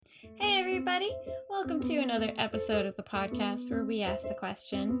everybody. Welcome to another episode of the podcast where we ask the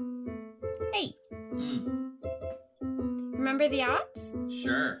question, hey, remember the odds?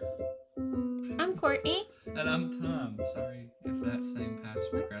 Sure. I'm Courtney. And I'm Tom. Sorry if that's saying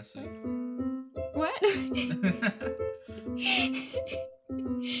passive aggressive. What?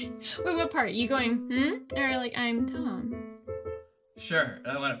 Wait, what part? You going, Or like, I'm Tom? Sure.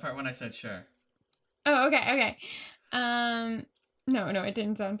 When I said sure. Oh, okay. No, it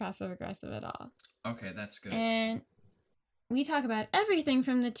didn't sound passive aggressive at all. Okay, that's good. And we talk about everything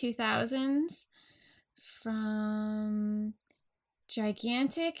from the 2000s, from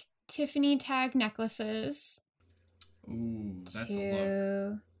gigantic Tiffany tag necklaces. Ooh, that's a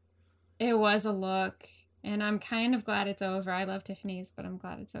look. It was a look, and I'm kind of glad it's over. I love Tiffany's, but I'm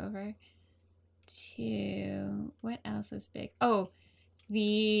glad it's over. To what else is big? Oh,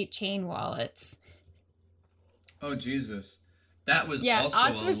 the chain wallets. Oh, Jesus. That was yeah, also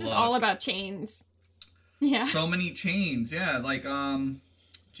Odds was a just look. all about chains. Yeah. So many chains. Yeah, like,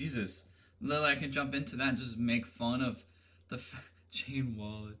 Jesus. Then I can jump into that and just make fun of the chain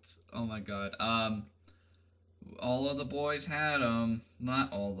wallets. Oh, my God. All of the boys had them.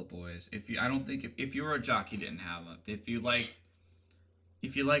 Not all the boys. If you were a jock, you didn't have them. If you liked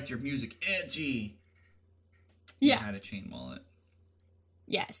your music edgy, you had a chain wallet.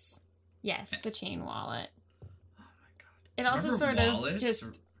 Yes, the chain wallet. It Remember also sort wallets? of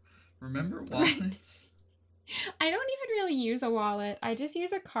just... Remember wallets? I don't even really use a wallet. I just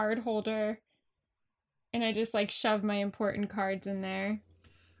use a card holder. And I just, shove my important cards in there.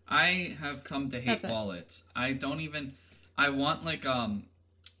 I have come to hate wallets. I want,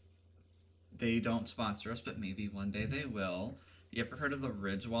 they don't sponsor us, but maybe one day they will. You ever heard of the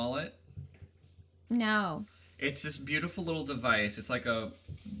Ridge wallet? No. It's this beautiful little device. It's like a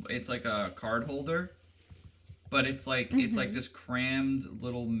card holder. But it's it's like this crammed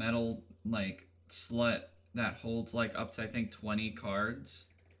little metal slut that holds up to I think 20 cards.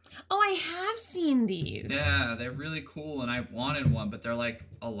 Oh, I have seen these. Yeah, they're really cool, and I wanted one, but they're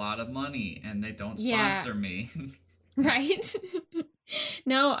a lot of money, and they don't sponsor me. Right?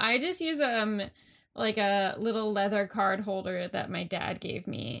 No, I just use a little leather card holder that my dad gave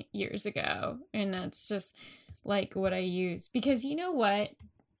me years ago, and that's just what I use because you know what?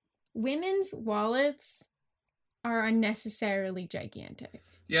 Women's wallets are unnecessarily gigantic.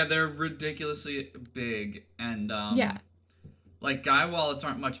 Yeah, they're ridiculously big, and guy wallets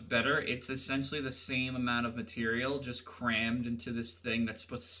aren't much better. It's essentially the same amount of material just crammed into this thing that's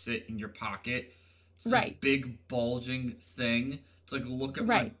supposed to sit in your pocket. It's this big bulging thing. It's look at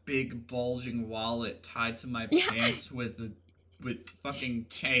my big bulging wallet tied to my pants with fucking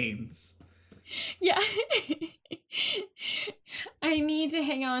chains. Yeah. I need to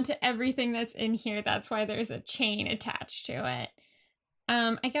hang on to everything that's in here. That's why there's a chain attached to it.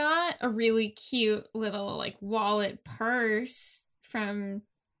 I got a really cute little wallet purse from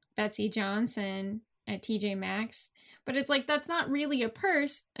Betsy Johnson at TJ Maxx. But it's that's not really a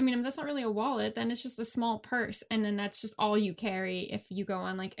purse. I mean, that's not really a wallet. Then it's just a small purse. And then that's just all you carry if you go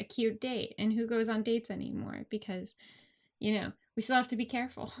on a cute date. And who goes on dates anymore? Because, we still have to be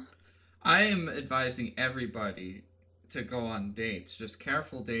careful. I am advising everybody to go on dates. Just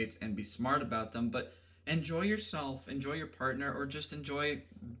careful dates and be smart about them. But enjoy yourself, enjoy your partner, or just enjoy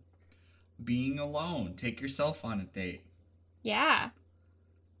being alone. Take yourself on a date. Yeah.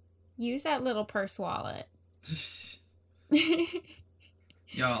 Use that little purse wallet. Wallets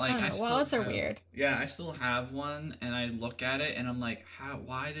are weird. Yeah, I still have one, and I look at it, and I'm like,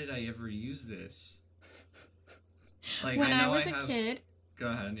 why did I ever use this? When I was a kid... Go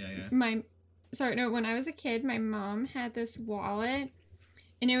ahead, yeah. When I was a kid, my mom had this wallet,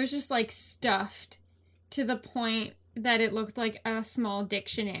 and it was just, stuffed to the point that it looked like a small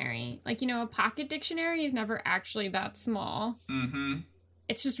dictionary. A pocket dictionary is never actually that small. Mm-hmm.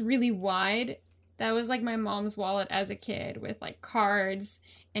 It's just really wide. That was, my mom's wallet as a kid with, cards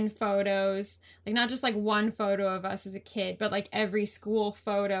and photos. Not just, one photo of us as a kid, but, every school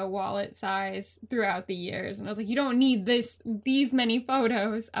photo wallet size throughout the years. And I was like, you don't need these many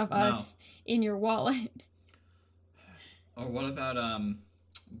photos of us in your wallet. Or what about,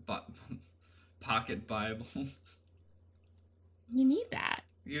 pocket Bibles? You need that.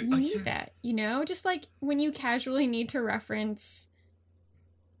 You need that, Just, when you casually need to reference...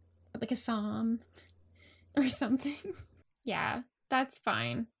 a psalm or something. Yeah, that's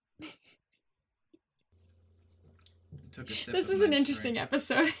fine. This is an interesting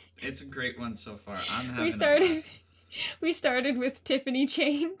episode. It's a great one so far. I'm having We started with Tiffany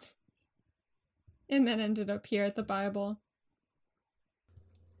chains and then ended up here at the Bible.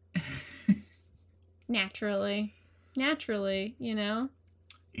 Naturally,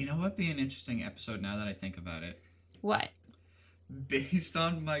 You know what? Be an interesting episode now that I think about it. What? Based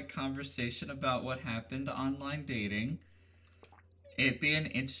on my conversation about what happened to online dating, it'd be an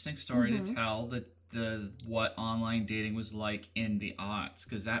interesting story to tell the what online dating was like in the aughts,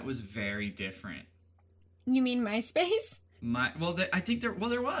 because that was very different. You mean MySpace? I think there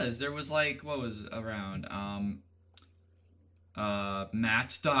was like, what was around,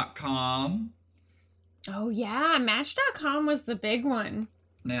 Match.com. Oh yeah, Match.com was the big one.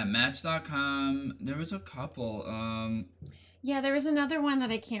 Yeah, Match.com. There was a couple. Yeah, there was another one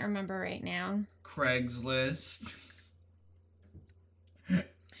that I can't remember right now. Craigslist.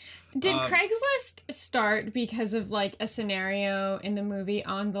 Did Craigslist start because of like a scenario in the movie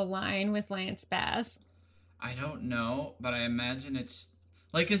On the Line with Lance Bass? I don't know, but I imagine it's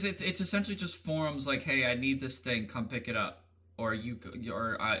like, 'cause it's essentially just forums like, hey, I need this thing, come pick it up, or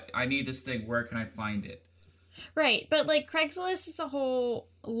I need this thing, where can I find it? Right, but like Craigslist is a whole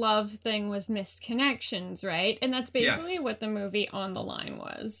love thing was missed connections, right? And that's basically what the movie On the Line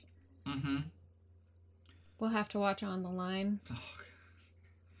was. Mm-hmm. We'll have to watch On the Line. Oh.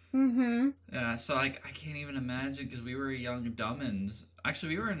 Mm-hmm. Yeah, so I can't even imagine, because we were young dumbins.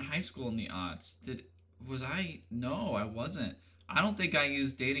 Actually, we were in high school in the aughts. Was I? No, I wasn't. I don't think I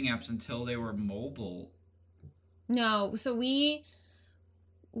used dating apps until they were mobile. No, so we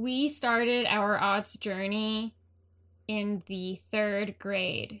started our aughts journey in the third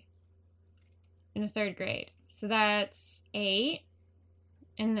grade. So that's 8.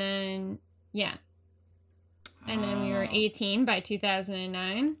 And then, yeah. And then we were 18 by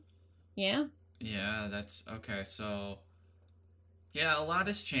 2009. Yeah. Yeah, that's okay. So, yeah, a lot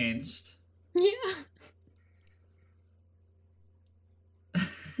has changed. Yeah.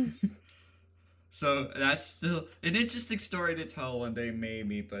 So that's still an interesting story to tell one day,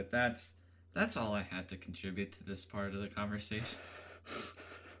 maybe. But that's all I had to contribute to this part of the conversation.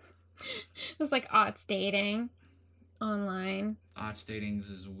 It was like aughts dating online. Aughts dating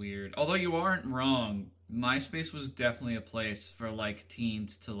is weird. Although you aren't wrong. MySpace was definitely a place for like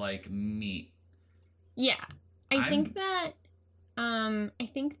teens to like meet. Yeah. I think that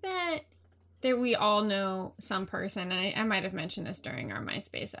there we all know some person, and I might have mentioned this during our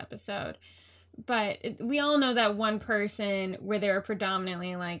MySpace episode, but we all know that one person where they were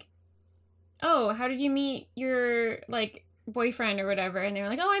predominantly like, oh, how did you meet your like boyfriend or whatever? And they were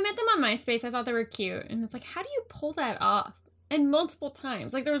like, oh, I met them on MySpace, I thought they were cute. And it's like, how do you pull that off? And multiple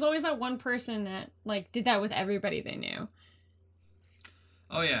times. Like, there was always that one person that, like, did that with everybody they knew.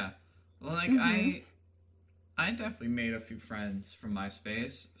 Oh, yeah. Well, like, I definitely made a few friends from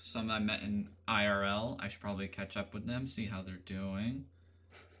MySpace. Some I met in IRL. I should probably catch up with them, see how they're doing.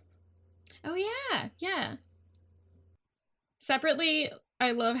 Oh, yeah. Yeah. Separately,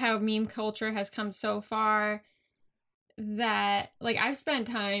 I love how meme culture has come so far that, like, I've spent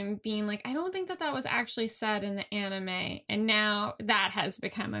time being like, I don't think that was actually said in the anime, and now that has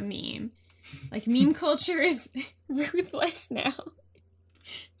become a meme. Like, meme culture is ruthless now.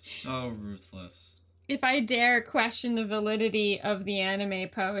 So ruthless. If I dare question the validity of the anime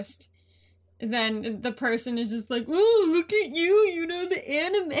post, then the person is just like, oh, look at you know the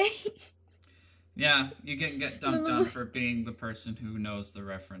anime. Yeah, you get dumped on for being the person who knows the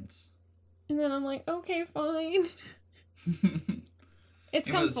reference. And then I'm like, okay, fine. It's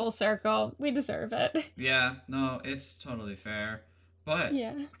come full circle. We deserve it. Yeah, no, it's totally fair. But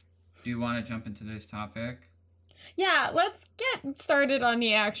yeah. Do you want to jump into this topic? Yeah, let's get started on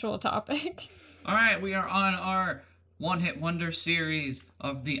the actual topic. All right, we are on our one-hit wonder series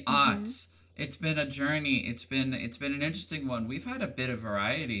of the aughts. It's been a journey. It's been an interesting one. We've had a bit of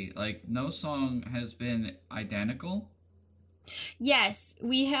variety. Like, no song has been identical. Yes,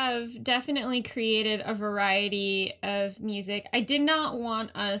 we have definitely created a variety of music. I did not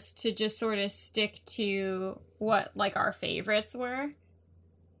want us to just sort of stick to what, like, our favorites were.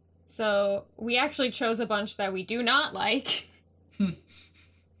 So we actually chose a bunch that we do not like.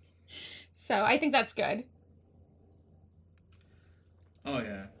 So I think that's good. Oh,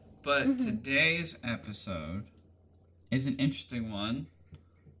 yeah. But today's episode is an interesting one.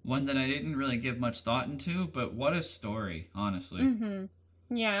 One that I didn't really give much thought into, but what a story, honestly.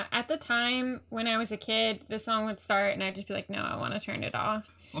 Yeah, at the time when I was a kid, the song would start and I'd just be like, no, I want to turn it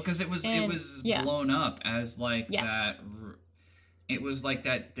off. Well, because it was blown up as like that. It was like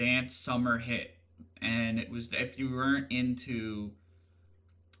that dance summer hit, and it was, if you weren't into,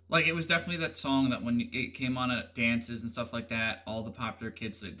 like, it was definitely that song that when it came on at dances and stuff like that, all the popular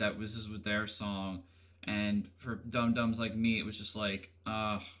kids, that was their song. And for dum-dums like me, it was just like,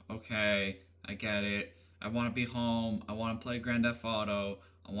 okay, I get it. I want to be home. I want to play Grand Theft Auto.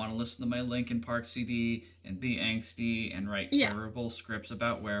 I want to listen to my Linkin Park CD and be angsty and write terrible scripts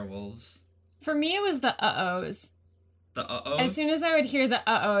about werewolves. For me, it was the uh-ohs. The uh-ohs? As soon as I would hear the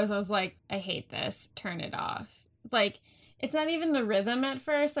uh-ohs, I was like, I hate this. Turn it off. Like, it's not even the rhythm at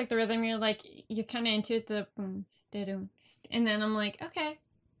first. Like, the rhythm, you're like, you're kind of into it, the boom, da-doom. And then I'm like, okay.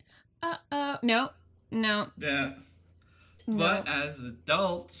 Uh-oh. No. Yeah. But as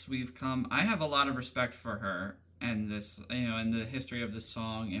adults, I have a lot of respect for her and this, and the history of the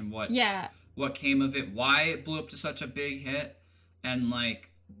song and what came of it, why it blew up to such a big hit. And,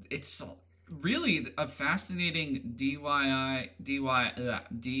 like, it's really a fascinating DIY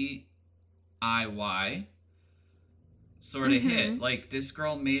sort of hit. Like, this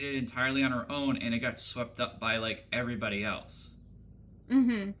girl made it entirely on her own, and it got swept up by, like, everybody else.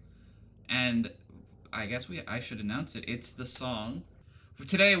 And I guess I should announce it. It's the song.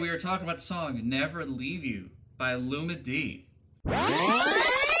 Today we are talking about the song Never Leave You by Lumidee.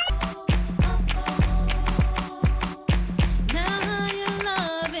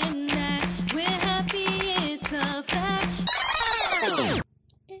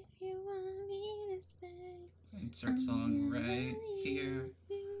 Insert song right here.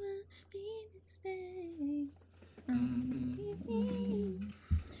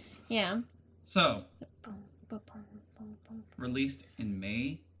 Yeah. So, released in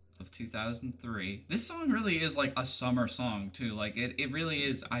May of 2003. This song really is like a summer song too. Like it really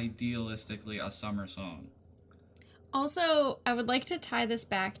is idealistically a summer song. Also, I would like to tie this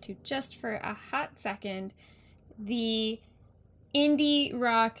back to, just for a hot second, the indie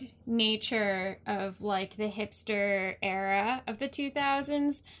rock nature of, like, the hipster era of the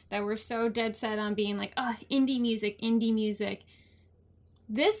 2000s that were so dead set on being like, oh, indie music.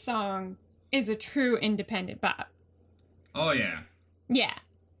 This song is a true independent pop. Oh, yeah. Yeah.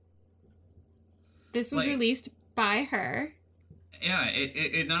 This was released by her. Yeah,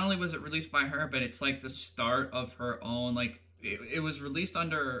 it not only was it released by her, but it's like the start of her own, like, it was released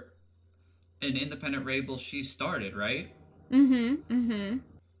under an independent label she started, right?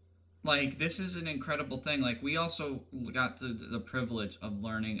 Like, this is an incredible thing. Like, we also got the privilege of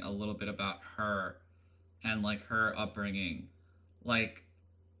learning a little bit about her and, like, her upbringing. Like,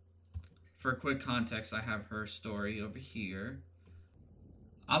 for quick context, I have her story over here.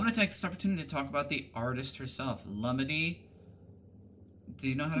 I'm going to take this opportunity to talk about the artist herself, Lumidee. Do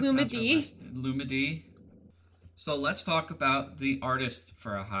you know how to pronounce her last name? Lumidee. So let's talk about the artist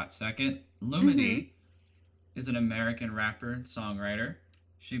for a hot second. Lumidee is an American rapper and songwriter.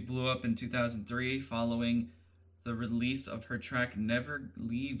 She blew up in 2003 following the release of her track Never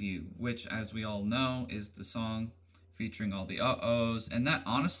Leave You, which, as we all know, is the song featuring all the uh-ohs, and that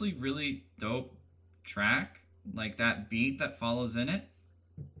honestly really dope track, like that beat that follows in it,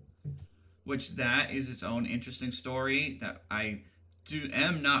 which that is its own interesting story that I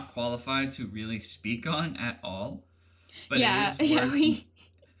am not qualified to really speak on at all. But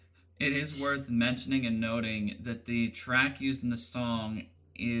it is worth mentioning and noting that the track used in the song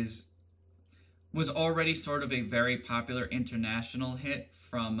was already sort of a very popular international hit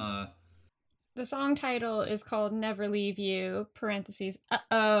from the song title is called Never Leave You, parentheses,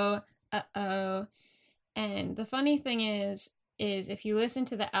 uh-oh. And the funny thing is if you listen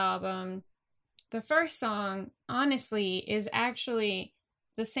to the album, the first song, honestly, is actually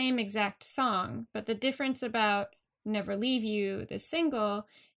the same exact song, but the difference about Never Leave You, the single,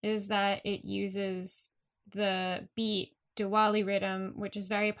 is that it uses the beat Diwali rhythm, which is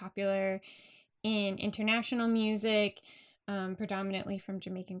very popular in international music, predominantly from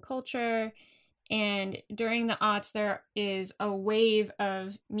Jamaican culture. And during the aughts, there is a wave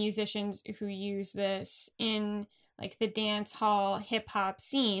of musicians who use this in, like, the dance hall hip hop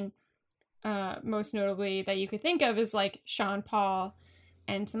scene. Most notably that you could think of is, like, Sean Paul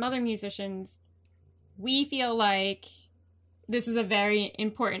and some other musicians. We feel like this is a very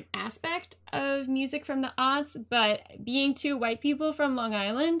important aspect of music from the aughts, but being two white people from Long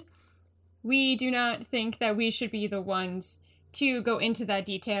Island, we do not think that we should be the ones to go into that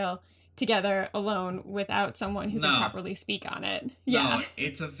detail together alone without someone who can properly speak on it. Yeah. No,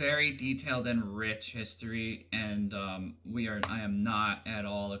 it's a very detailed and rich history, and I am not at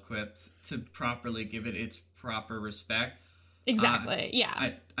all equipped to properly give it its proper respect. Exactly.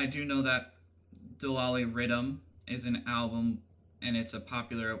 Yeah. I do know that Diwali Rhythm is an album, and it's a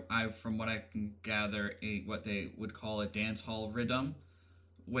popular, from what I can gather, what they would call a dance hall rhythm,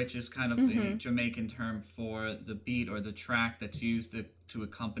 which is kind of the Jamaican term for the beat or the track that's used to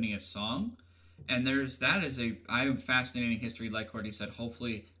accompany a song. And I have fascinating history, like Courtney said.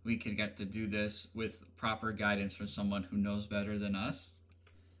 Hopefully we can get to do this with proper guidance from someone who knows better than us.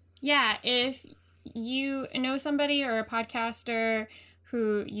 Yeah, if you know somebody or a podcaster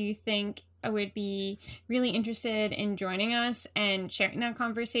who you think would be really interested in joining us and sharing that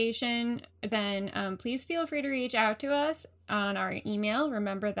conversation, then please feel free to reach out to us on our email,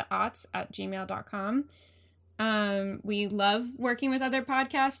 remembertheaughts@gmail.com. We love working with other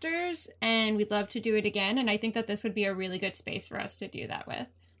podcasters, and we'd love to do it again, and I think that this would be a really good space for us to do that with.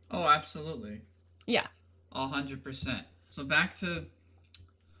 Oh, absolutely. Yeah. 100%. So back to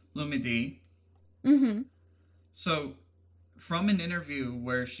Lumidee. Mm-hmm. So from an interview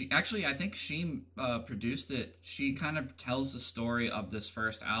where I think she produced it, she kind of tells the story of this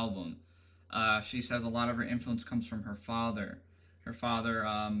first album. She says a lot of her influence comes from her father. Her father,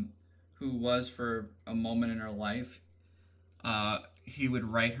 who was for a moment in her life, he would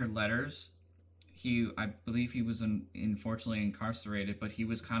write her letters. I believe he was unfortunately incarcerated, but he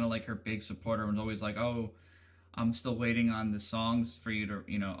was kind of like her big supporter and was always like, oh, I'm still waiting on the songs for you to,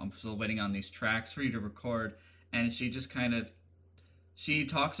 I'm still waiting on these tracks for you to record. And she just she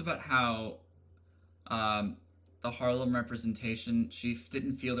talks about how the Harlem representation, she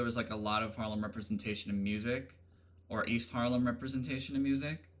didn't feel there was like a lot of Harlem representation in music or East Harlem representation in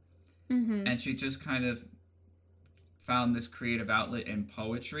music. Mm-hmm. And she just kind of found this creative outlet in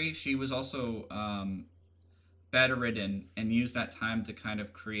poetry. She was also bedridden and used that time to kind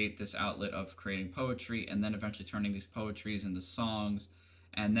of create this outlet of creating poetry and then eventually turning these poetries into songs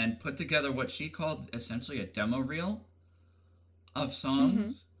and then put together what she called essentially a demo reel of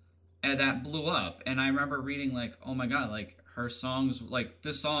songs. And that blew up. And I remember reading like, oh my God, like her songs, like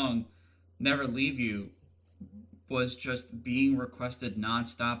this song, Never Leave You, was just being requested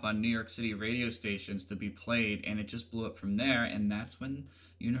nonstop on New York City radio stations to be played, and it just blew up from there. And that's when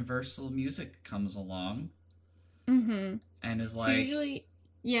Universal Music comes along, and is like, so usually,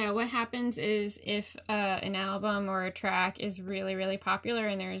 yeah, what happens is if an album or a track is really, really popular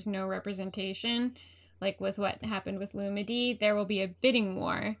and there is no representation, like with what happened with Lumidee, there will be a bidding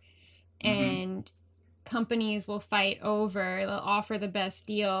war, and companies will fight over, they'll offer the best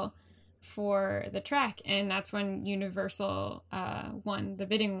deal for the track, and that's when Universal won the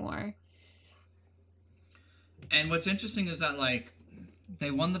bidding war. And what's interesting is that like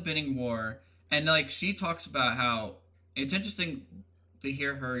they won the bidding war, and like she talks about how it's interesting to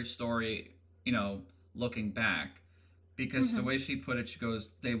hear her story, looking back, because the way she put it, she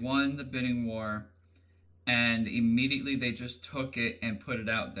goes, they won the bidding war and immediately they just took it and put it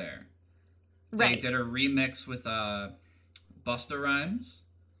out there. Right. They did a remix with Busta Rhymes.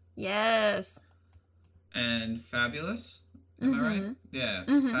 Yes. And Fabulous. Am I right? Yeah.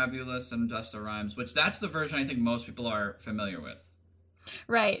 Fabulous and Busta Rhymes, which that's the version I think most people are familiar with.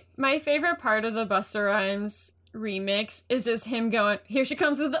 Right. My favorite part of the Busta Rhymes remix is just him going, here she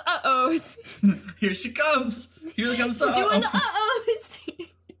comes with the uh-ohs. Here she comes. Here comes the uh-oh. She's doing the uh-ohs.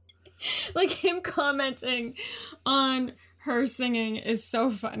 Like him commenting on her singing is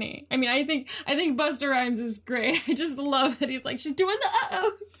so funny. I mean, I think Busta Rhymes is great. I just love that he's like, she's doing the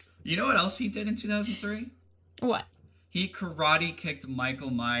uh-ohs. You know what else he did in 2003? What? He karate kicked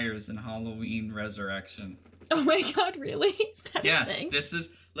Michael Myers in Halloween Resurrection. Oh my God, really? Is that a thing? Yes, this is...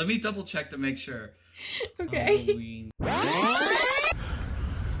 Let me double check to make sure. Okay. Halloween.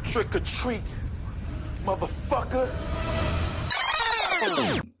 Trick or treat, motherfucker.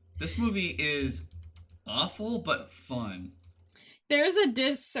 This movie is awful but fun. There's a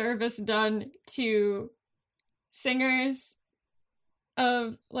disservice done to singers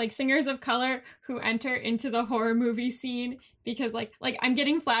of color who enter into the horror movie scene because like I'm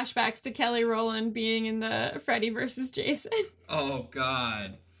getting flashbacks to Kelly Rowland being in the Freddy vs. Jason. Oh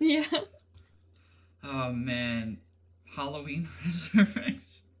God. Yeah. Oh man. Halloween Resurrection.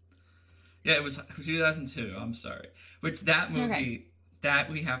 Yeah, it was 2002. I'm sorry. Which that movie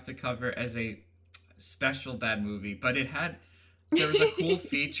that we have to cover as a special bad movie, but there was a cool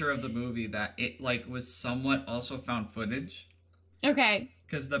feature of the movie that it like was somewhat also found footage. Okay.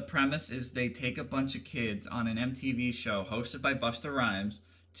 Because the premise is they take a bunch of kids on an MTV show hosted by Busta Rhymes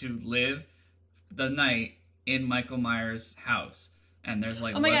to live the night in Michael Myers' house. And there's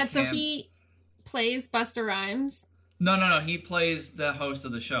like, oh my God, so he plays Busta Rhymes? No. He plays the host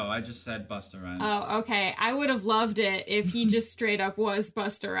of the show. I just said Busta Rhymes. Oh, okay. I would have loved it if he just straight up was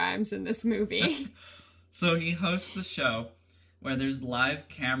Busta Rhymes in this movie. So he hosts the show where there's live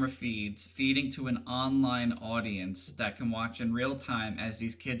camera feeds feeding to an online audience that can watch in real time as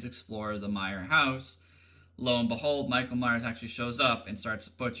these kids explore the Meyer house. Lo and behold, Michael Myers actually shows up and starts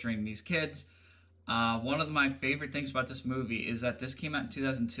butchering these kids. One of my favorite things about this movie is that this came out in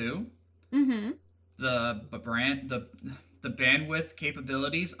 2002. Mm-hmm. The bandwidth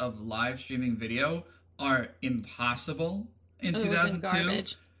capabilities of live streaming video are impossible in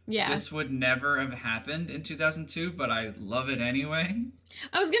 2002. Yeah. This would never have happened in 2002, but I love it anyway.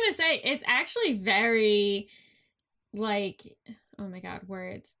 I was gonna say, it's actually very, like, oh my god,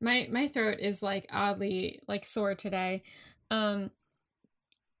 words. My throat is, like, oddly, like, sore today.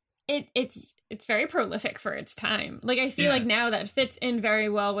 It's very prolific for its time. Like, I feel like now that fits in very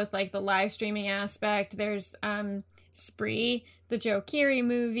well with, like, the live streaming aspect. There's Spree, the Joe Keery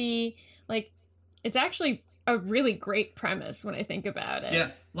movie. Like, it's actually a really great premise when I think about it.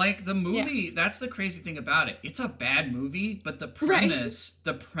 Yeah, like the movie, that's the crazy thing about it. It's a bad movie, but the premise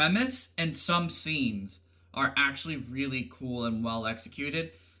and some scenes are actually really cool and well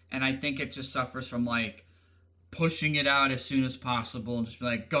executed. And I think it just suffers from, like, pushing it out as soon as possible and just be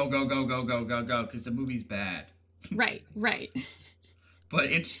like, go, go, go, go, go, go, go, because the movie's bad. Right. But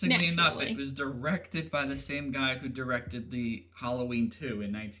interestingly enough, it was directed by the same guy who directed the Halloween 2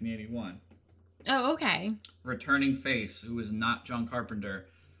 in 1981. Oh, okay. Returning face, who is not John Carpenter,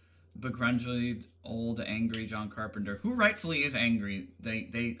 begrudgingly old, angry John Carpenter, who rightfully is angry.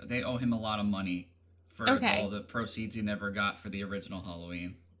 They owe him a lot of money for all the proceeds he never got for the original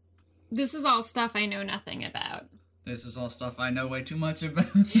Halloween. This is all stuff I know nothing about. This is all stuff I know way too much about.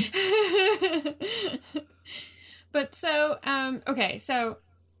 But so, okay, so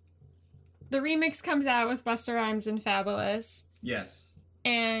the remix comes out with Busta Rhymes and Fabulous. Yes.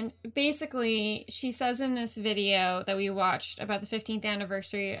 And basically, she says in this video that we watched about the 15th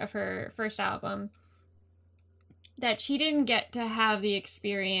anniversary of her first album that she didn't get to have the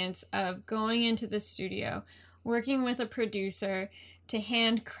experience of going into the studio, working with a producer to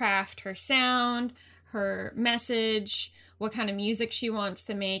handcraft her sound, her message, what kind of music she wants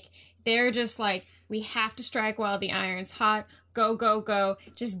to make. They're just like, we have to strike while the iron's hot. Go, go, go.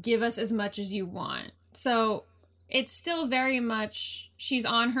 Just give us as much as you want. So it's still very much, she's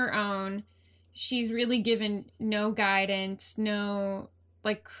on her own. She's really given no guidance, no,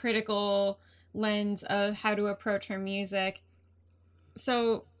 like, critical lens of how to approach her music.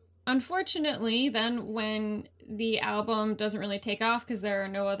 So, unfortunately, then when the album doesn't really take off because there are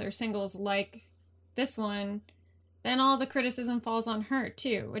no other singles like this one, then all the criticism falls on her,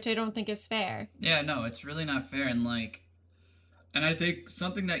 too, which I don't think is fair. Yeah, no, it's really not fair. And, like, and I think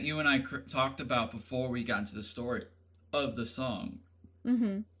something that you and I talked about before we got into the story of the song,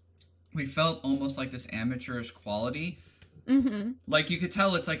 we felt almost like this amateurish quality. Like, you could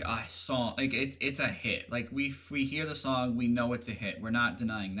tell it's like a song, like it's a hit. Like, we hear the song, we know it's a hit. We're not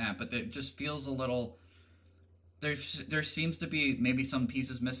denying that, but it just feels a little, there seems to be maybe some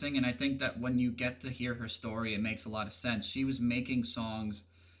pieces missing. And I think that when you get to hear her story, it makes a lot of sense. She was making songs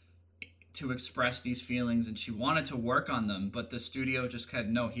to express these feelings and she wanted to work on them, but the studio just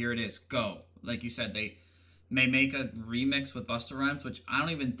said, no, here it is, go. Like you said, they may make a remix with Busta Rhymes, which I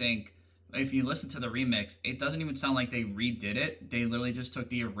don't even think, if you listen to the remix, it doesn't even sound like they redid it. They literally just took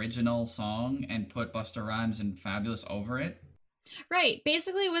the original song and put Busta Rhymes and Fabulous over it. Right.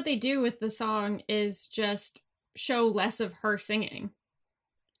 Basically what they do with the song is just show less of her singing.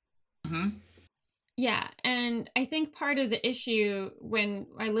 Yeah, and I think part of the issue when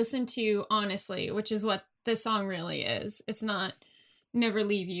I listen to Honestly, which is what this song really is, it's not Never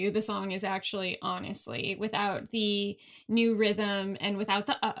Leave You. The song is actually Honestly, without the new rhythm and without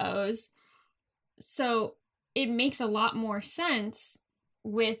the uh-ohs. So it makes a lot more sense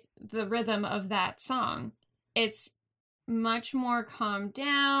with the rhythm of that song. It's much more calmed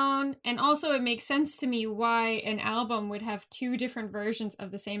down, and also it makes sense to me why an album would have two different versions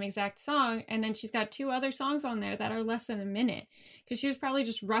of the same exact song, and then she's got two other songs on there that are less than a minute, because she was probably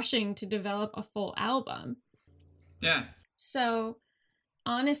just rushing to develop a full album. Yeah. So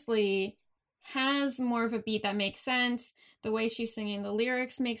Honestly has more of a beat that makes sense. The way she's singing the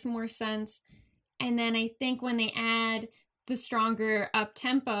lyrics makes more sense. And then I think when they add the stronger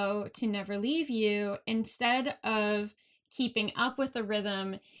up-tempo to Never Leave You, instead of keeping up with the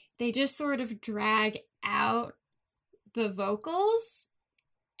rhythm, they just sort of drag out the vocals.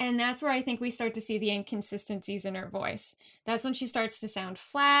 And that's where I think we start to see the inconsistencies in her voice. That's when she starts to sound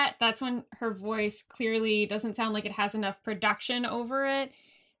flat. That's when her voice clearly doesn't sound like it has enough production over it.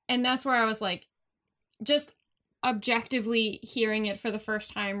 And that's where I was like, just objectively hearing it for the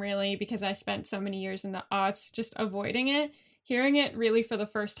first time, really, because I spent so many years in the aughts just avoiding it. Hearing it really for the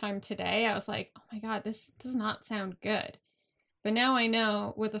first time today, I was like, oh my God, this does not sound good. But now I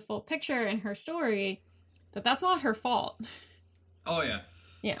know with the full picture and her story that that's not her fault. Oh, yeah.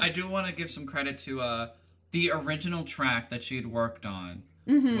 Yeah. I do want to give some credit to the original track that she had worked on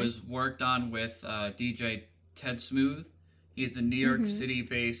was worked on with DJ Ted Smooth. He's a New York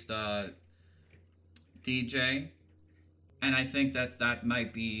City-based DJ. And I think that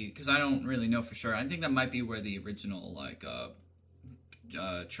might be, because I don't really know for sure, I think that might be where the original, like,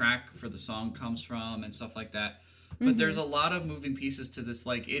 track for the song comes from and stuff like that. But there's a lot of moving pieces to this.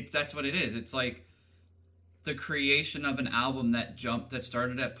 Like, that's what it is. It's like the creation of an album that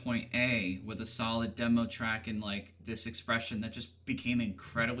started at point A with a solid demo track and like this expression that just became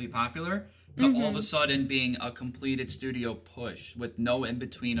incredibly popular, to all of a sudden being a completed studio push with no in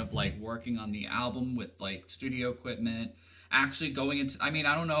between of like working on the album with like studio equipment, actually going into, I mean,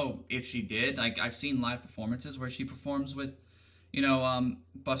 I don't know if she did, like I've seen live performances where she performs with,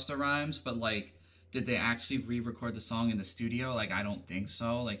 Busta Rhymes, but like, did they actually re-record the song in the studio? Like, I don't think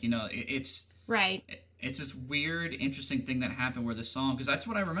so. Like, it's right. It's this weird, interesting thing that happened where the song, because that's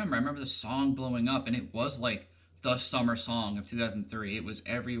what I remember. I remember the song blowing up, and it was like the summer song of 2003. It was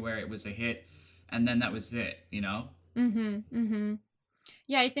everywhere. It was a hit, and then that was it,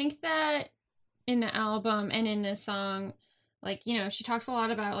 Yeah, I think that in the album and in this song, like, she talks a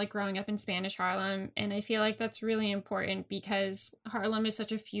lot about like growing up in Spanish Harlem, and I feel like that's really important because Harlem is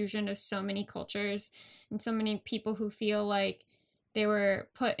such a fusion of so many cultures and so many people who feel like they were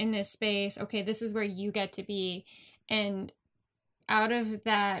put in this space. Okay, this is where you get to be. And out of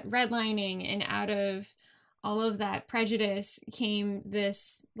that redlining and out of all of that prejudice came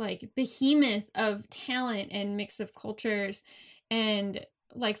this like behemoth of talent and mix of cultures. And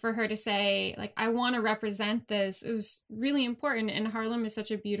like for her to say, like, I want to represent this, it was really important. And Harlem is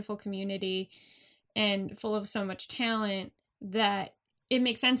such a beautiful community and full of so much talent that it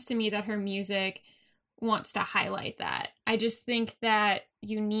makes sense to me that her music wants to highlight that. I just think that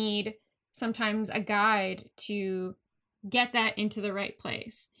you need sometimes a guide to get that into the right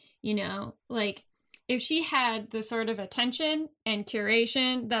place. Like if she had the sort of attention and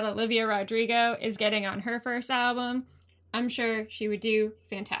curation that Olivia Rodrigo is getting on her first album, I'm sure she would do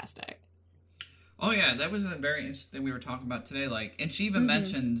fantastic. Oh yeah, that was a very interesting thing we were talking about today. Like, and she even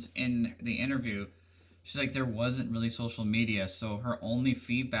mentions in the interview, she's like, there wasn't really social media, so her only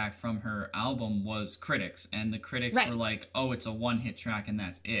feedback from her album was critics, and the critics were like, oh, it's a one-hit track and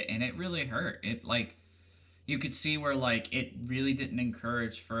that's it. And it really hurt. It, like, you could see where, like, it really didn't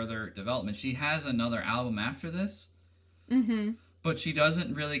encourage further development. She has another album after this, but she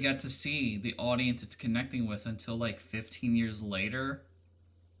doesn't really get to see the audience it's connecting with until, like, 15 years later,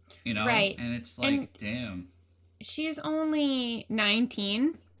 Right. And it's like, and damn. She's only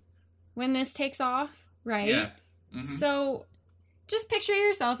 19 when this takes off. Right? Yeah. So just picture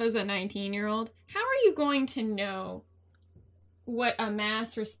yourself as a 19-year-old. How are you going to know what a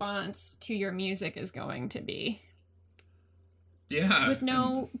mass response to your music is going to be? Yeah. With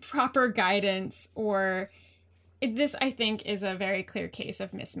no proper guidance this, I think, is a very clear case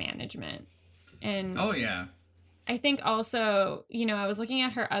of mismanagement. And oh, yeah. I think also, I was looking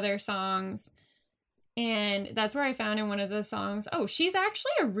at her other songs, and that's where I found in one of the songs, oh, she's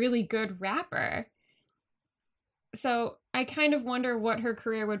actually a really good rapper. So I kind of wonder what her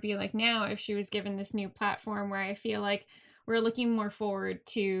career would be like now if she was given this new platform where I feel like we're looking more forward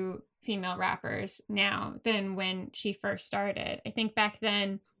to female rappers now than when she first started. I think back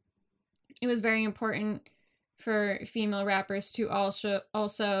then it was very important for female rappers to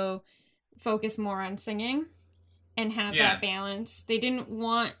also focus more on singing and have that balance. They didn't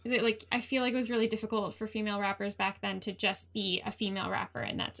want, like, I feel like it was really difficult for female rappers back then to just be a female rapper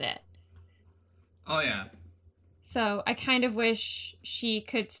and that's it. Oh, yeah. So I kind of wish she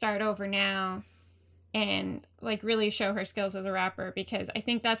could start over now and like really show her skills as a rapper, because I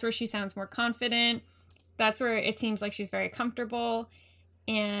think that's where she sounds more confident. That's where it seems like she's very comfortable.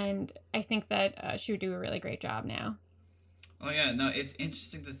 And I think that she would do a really great job now. Oh, yeah. No, it's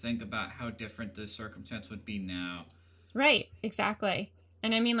interesting to think about how different the circumstance would be now. Right. Exactly.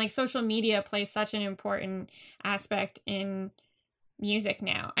 And I mean, like, social media plays such an important aspect in music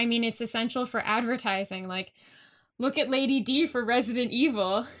now. I mean, it's essential for advertising. Like, look at Lady D for Resident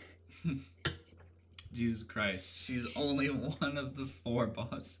Evil. Jesus Christ. She's only one of the 4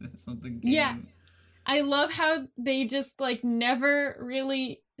 bosses of the game. Yeah. I love how they just, like, never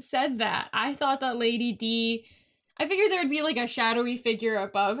really said that. I thought that Lady D... I figured there would be, like, a shadowy figure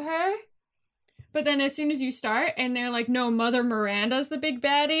above her. But then as soon as you start and they're like, no, Mother Miranda's the big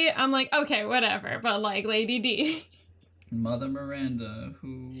baddie, I'm like, okay, whatever. But, like, Lady D. Mother Miranda,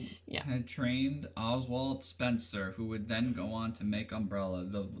 who had trained Oswald Spencer, who would then go on to make Umbrella.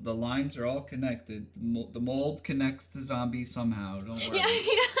 The lines are all connected. The mold connects to zombies somehow. Don't worry. Yeah.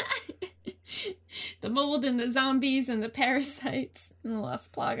 The mold and the zombies and the parasites and the Las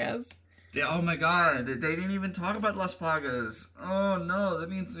Plagas. Oh my god, they didn't even talk about Las Plagas. Oh no, that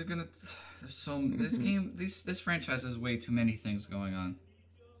means they're gonna... There's so... This game... This franchise has way too many things going on.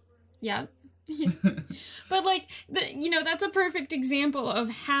 Yeah. But, like, that's a perfect example of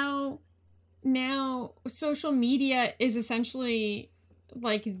how now social media is essentially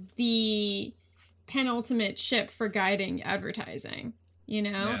like the penultimate ship for guiding advertising. You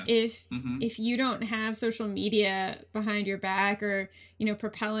know, Yeah. if you don't have social media behind your back or, you know,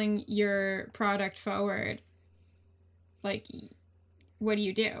 propelling your product forward, like, what do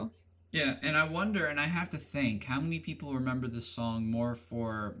you do? Yeah, and I wonder, and I have to think, how many people remember this song more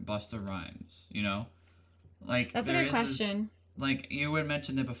for Busta Rhymes, you know? Like, That's a there good is question. like, you had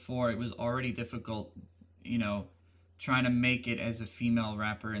mentioned it before, it was already difficult, you know, trying to make it as a female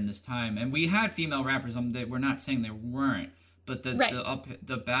rapper in this time. And we had female rappers, we're not saying there weren't, but Right.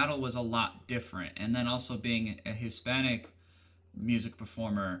 the battle was a lot different. And then also being a Hispanic music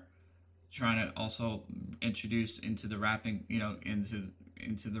performer, trying to also introduce into the rapping, you know,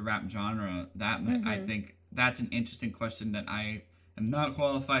 into the rap genre, that I think that's an interesting question that I am not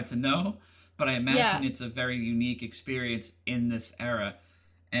qualified to know, but I imagine it's a very unique experience in this era.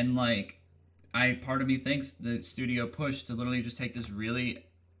 And like, part of me thinks the studio pushed to literally just take this really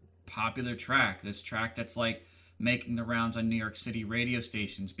popular track, this track that's like making the rounds on New York City radio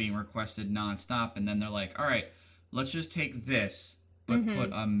stations, being requested nonstop, and then they're like, all right, let's just take this, but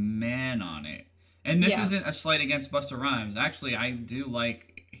put a man on it. And this isn't a slight against Busta Rhymes. Actually, I do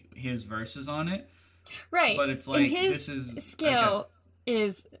like his verses on it. Right. But it's like, and his this is skill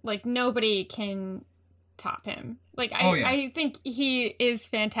is like nobody can top him. Like I think he is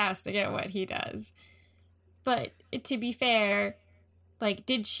fantastic at what he does. But to be fair, like,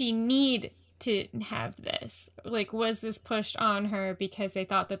 did she need to have this? Like, was this pushed on her because they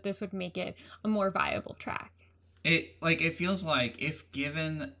thought that this would make it a more viable track? It feels like if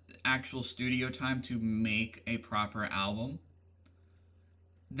given actual studio time to make a proper album,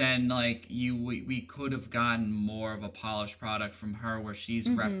 then like we could have gotten more of a polished product from her, where she's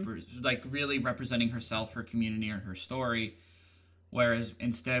like really representing herself, her community, and her story. Whereas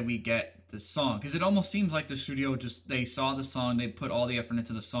instead we get the song, because it almost seems like the studio they saw the song, they put all the effort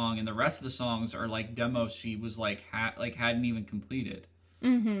into the song, and the rest of the songs are like demos she was like hadn't even completed.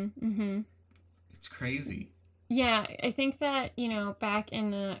 It's crazy. Yeah, I think that, you know, back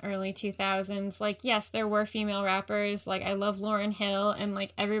in the early 2000s, like, yes, there were female rappers. Like, I love Lauryn Hill, and,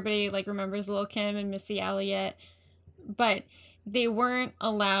 like, everybody, like, remembers Lil' Kim and Missy Elliott. But they weren't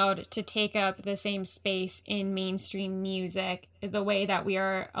allowed to take up the same space in mainstream music the way that we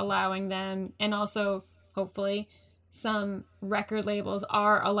are allowing them. And also, hopefully, some record labels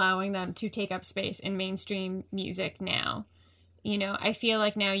are allowing them to take up space in mainstream music now. You know, I feel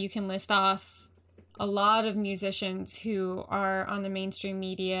like now you can list off a lot of musicians who are on the mainstream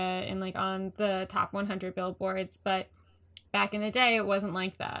media and like on the top 100 billboards, but back in the day it wasn't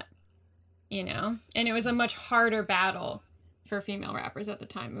like that, you know? And it was a much harder battle for female rappers at the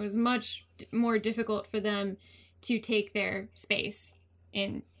time. It was much more difficult for them to take their space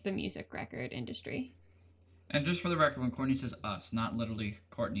in the music record industry. And just for the record, when Courtney says us, not literally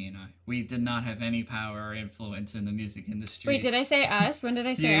Courtney and I, we did not have any power or influence in the music industry. Wait, did I say us? When did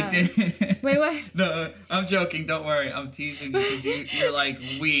I say us? Did. Wait, what? No, I'm joking. Don't worry. I'm teasing because you're like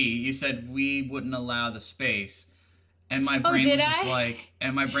we. You said we wouldn't allow the space. And my brain was just like, I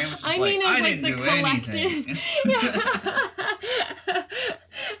didn't do anything.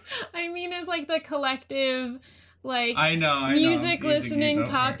 I mean, as like the collective, like, I know, music listening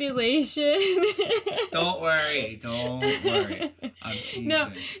population. Don't worry. I'm teasing.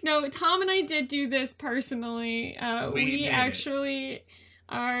 No, Tom and I did do this personally. We actually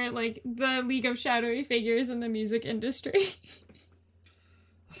are like the League of Shadowy Figures in the music industry.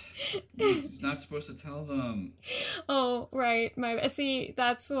 You're not supposed to tell them. Oh, right. See,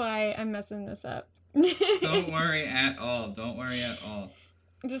 that's why I'm messing this up. Don't worry at all.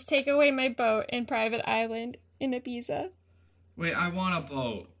 Just take away my boat in Private Island in Ibiza. Wait, I want a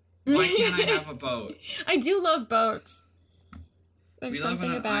boat. Why can't I have a boat? I do love boats. There's We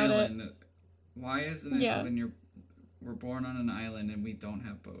something live on about an island. Why isn't it when we're born on an island and we don't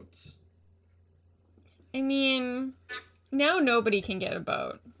have boats? I mean, now nobody can get a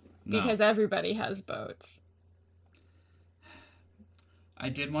boat because everybody has boats. I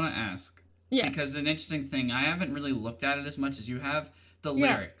did want to ask. Yes. Because an interesting thing, I haven't really looked at it as much as you have, the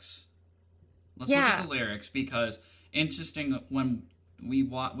lyrics. Let's look at the lyrics, because interesting, when we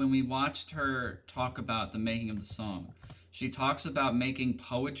watched her talk about the making of the song, she talks about making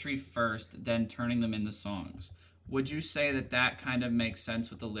poetry first, then turning them into songs. Would you say that kind of makes sense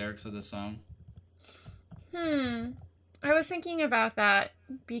with the lyrics of the song? I was thinking about that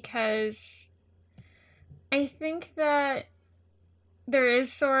because I think that there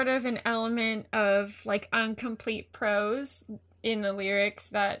is sort of an element of like incomplete prose in the lyrics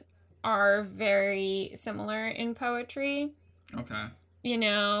that are very similar in poetry. Okay. You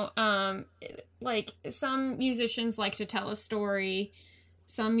know, like some musicians like to tell a story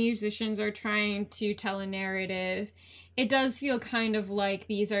Some musicians are trying to tell a narrative. It does feel kind of like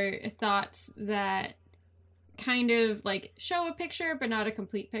these are thoughts that kind of like show a picture but not a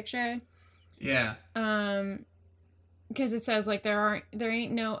complete picture. Yeah. Because it says like there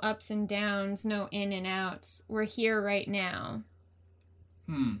ain't no ups and downs, no in and outs. We're here right now.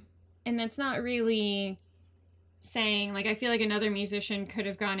 And that's not really saying, like, I feel like another musician could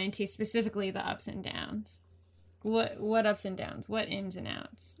have gone into specifically the ups and downs. What ups and downs? What ins and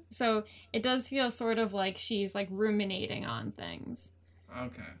outs? So it does feel sort of like she's like ruminating on things.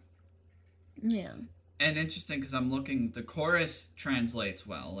 Okay. Yeah. And interesting because I'm looking, the chorus translates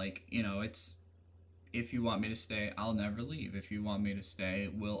well. Like, you know, it's, if you want me to stay, I'll never leave. If you want me to stay,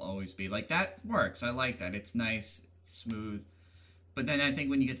 we'll always be. Like, that works. I like that. It's nice, it's smooth. But then I think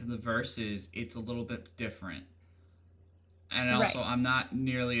when you get to the verses, it's a little bit different. And also, right. I'm not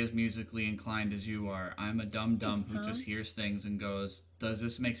nearly as musically inclined as you are. I'm a dum-dum who just hears things and goes, does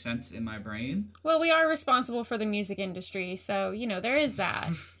this make sense in my brain? Well, we are responsible for the music industry, so, you know, there is that.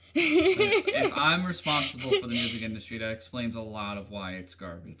 If I'm responsible for the music industry, that explains a lot of why it's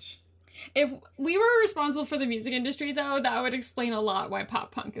garbage. If we were responsible for the music industry, though, that would explain a lot why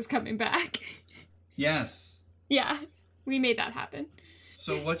pop punk is coming back. Yes. Yeah, we made that happen.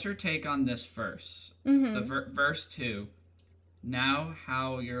 So what's your take on this verse? Mm-hmm. The verse 2. Now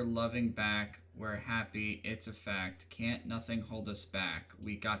how you're loving back, we're happy, it's a fact. Can't nothing hold us back.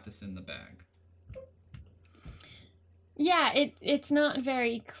 We got this in the bag. Yeah, it's not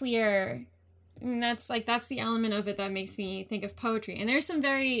very clear. And that's the element of it that makes me think of poetry. And there's some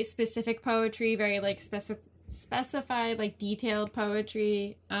very specific poetry, very like specified, like detailed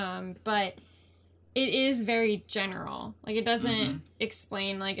poetry. But it is very general. Like it doesn't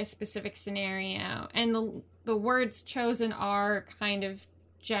explain like a specific scenario. And the words chosen are kind of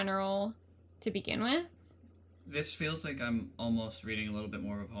general to begin with. This feels like I'm almost reading a little bit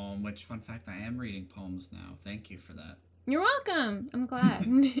more of a poem, which, fun fact, I am reading poems now. Thank you for that. You're welcome. I'm glad.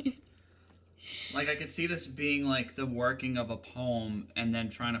 Like, I could see this being, like, the working of a poem and then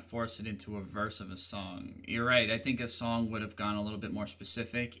trying to force it into a verse of a song. You're right. I think a song would have gone a little bit more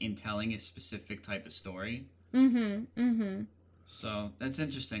specific in telling a specific type of story. So, that's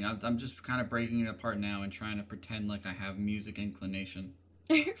interesting. I'm just kind of breaking it apart now and trying to pretend like I have music inclination.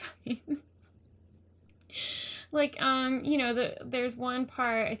 You're fine. Like, you know, there's one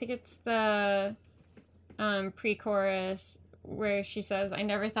part, I think it's the pre-chorus, where she says, I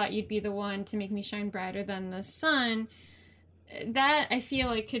never thought you'd be the one to make me shine brighter than the sun. That, I feel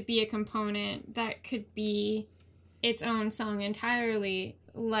like, could be a component that could be its own song entirely.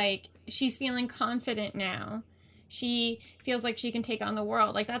 Like, she's feeling confident now. She feels like she can take on the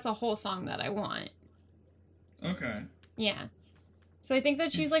world. Like, that's a whole song that I want. Okay. Yeah. So I think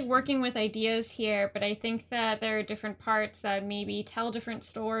that she's, like, working with ideas here, but I think that there are different parts that maybe tell different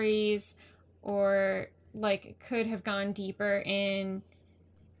stories or, like, could have gone deeper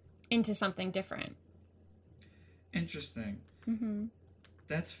into something different. Interesting.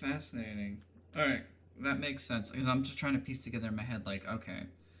 That's fascinating. All right, that makes sense. Because I'm just trying to piece together in my head, like, okay,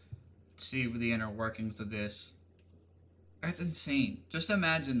 see the inner workings of this. That's insane. Just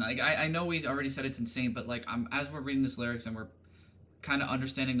imagine, like, I know we already said it's insane, but, like, as we're reading this lyrics and we're kind of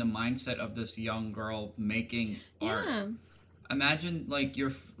understanding the mindset of this young girl making art. Imagine, like,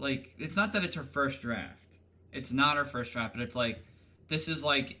 it's not that it's her first draft. It's not her first draft, but it's like, this is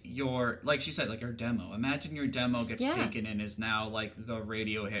like your, like she said, like her demo. Imagine your demo gets taken and is now like the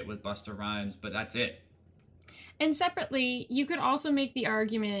radio hit with Busta Rhymes, but that's it. And separately, you could also make the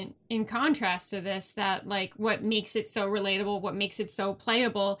argument in contrast to this that, like, what makes it so relatable, what makes it so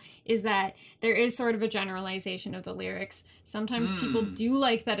playable is that there is sort of a generalization of the lyrics. Sometimes people do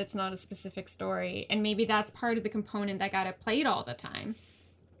like that it's not a specific story, and maybe that's part of the component that got it played all the time.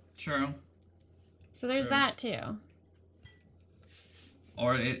 True. So there's that too.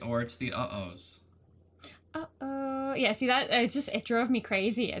 Or it's the uh-ohs. Uh-oh. Yeah, see, that it drove me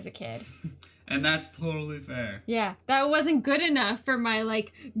crazy as a kid. And that's totally fair. Yeah, that wasn't good enough for my,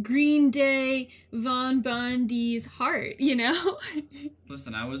 like, Green Day, Von Bondi's heart, you know?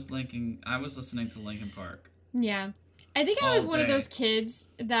 Listen, I was listening to Linkin Park. Yeah. I think I was one of those kids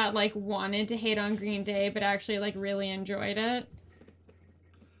that, like, wanted to hate on Green Day, but actually, like, really enjoyed it.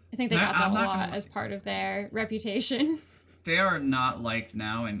 I think they got that a lot as part of their reputation. They are not liked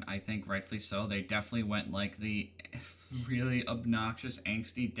now, and I think rightfully so. They definitely went, like, the really obnoxious,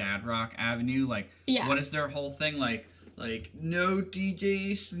 angsty dad rock avenue. Like, what is their whole thing? Like no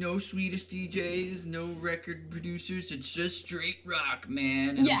DJs, no Swedish DJs, no record producers. It's just straight rock,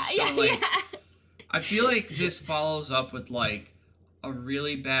 man. And I feel like this follows up with, like, a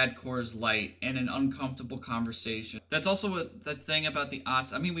really bad Coors Light and an uncomfortable conversation. That's also what the thing about the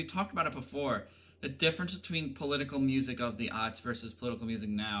aughts. I mean, we talked about it before. The difference between political music of the aughts versus political music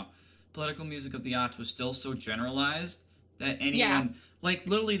now. Political music of the aughts was still so generalized that anyone, like,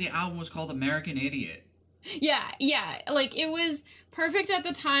 literally the album was called American Idiot. Yeah. Like, it was perfect at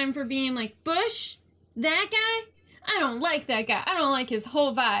the time for being like, Bush, that guy? I don't like that guy. I don't like his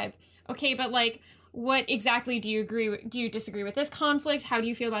whole vibe. Okay, but, like, what exactly do you agree with? Do you disagree with this conflict? How do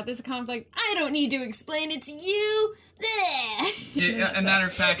you feel about this conflict? I don't need to explain it to you. A matter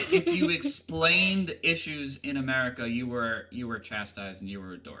of fact, if you explained issues in America, you were chastised and you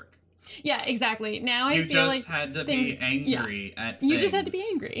were a dork. Yeah, exactly. Now I you feel like just had to be angry at things. You just had to be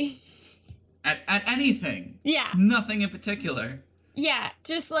angry. At anything. Yeah. Nothing in particular. Yeah,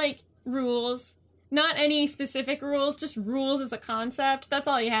 just like rules. Not any specific rules, just rules as a concept. That's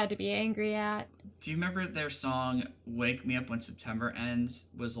all you had to be angry at. Do you remember their song "Wake Me Up When September Ends"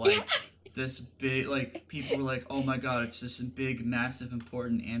 was like this big, like, people were like, oh my god, it's this big, massive,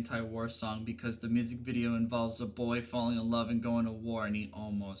 important anti-war song because the music video involves a boy falling in love and going to war and he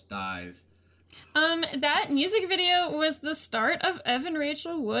almost dies. That music video was the start of Evan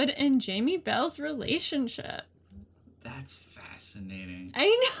Rachel Wood and Jamie Bell's relationship. That's fascinating. I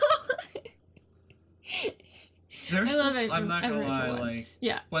know. I'm not gonna lie, like,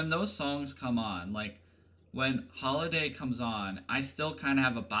 yeah. when those songs come on, like, when Holiday comes on, I still kind of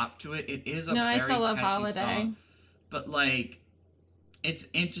have a bop to it. It is a very I still love catchy Holiday. song, but, like, it's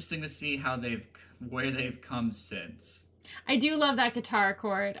interesting to see where they've come since. I do love that guitar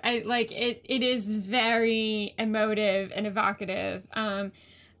chord. I like it. It is very emotive and evocative. I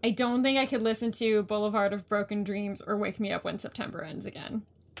don't think I could listen to Boulevard of Broken Dreams or Wake Me Up When September Ends again.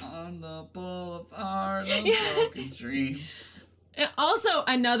 On the boulevard of broken dreams. Also,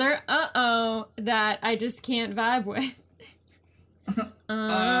 another that I just can't vibe with.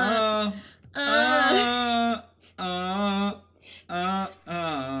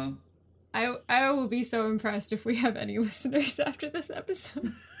 I will be so impressed if we have any listeners after this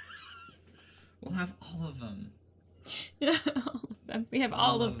episode. We'll have all of them. Yeah, all of them. We have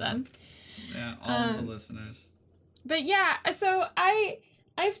all of them. Yeah, all of the listeners. But yeah, so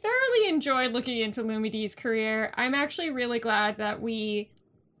I've thoroughly enjoyed looking into Lumidee's career. I'm actually really glad that we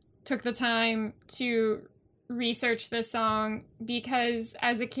took the time to research this song because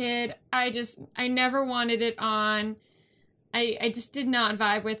as a kid, I never wanted it on. I just did not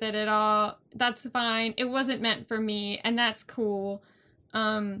vibe with it at all. That's fine. It wasn't meant for me, and that's cool.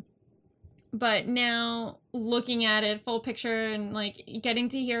 But now looking at it full picture and like getting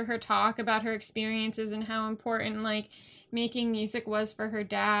to hear her talk about her experiences and how important like making music was for her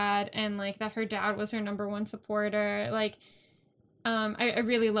dad and like that her dad was her number one supporter. Like, I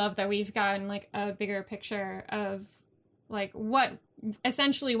really love that we've gotten like a bigger picture of like what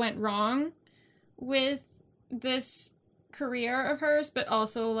essentially went wrong with this career of hers, but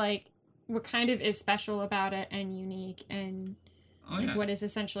also like what kind of is special about it and unique and what is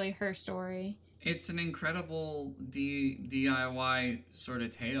essentially her story. It's an incredible DIY sort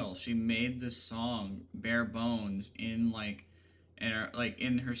of tale. She made this song bare bones in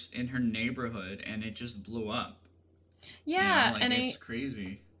her neighborhood, and it just blew up. Yeah, and it's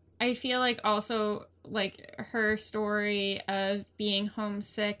crazy. I feel like also like her story of being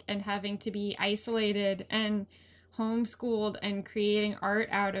homesick and having to be isolated and homeschooled and creating art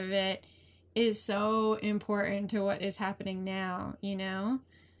out of it is so important to what is happening now, you know?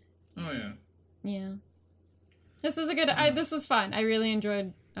 Oh yeah. Yeah. This was this was fun. I really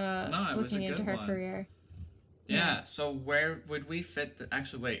enjoyed looking into her career. Yeah, so where would we fit I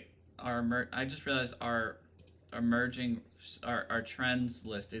just realized our trends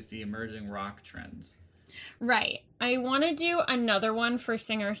list is the emerging rock trends. Right. I want to do another one for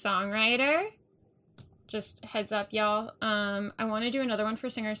singer-songwriter. Just heads up, y'all. I want to do another one for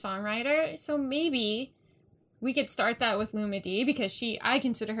singer-songwriter, so maybe we could start that with Lumidee because I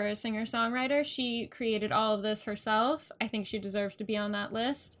consider her a singer-songwriter. She created all of this herself. I think she deserves to be on that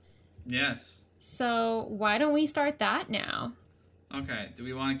list. Yes. So why don't we start that now? Okay. Do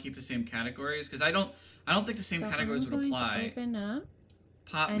we want to keep the same categories? Because I don't think the same categories would apply. To open up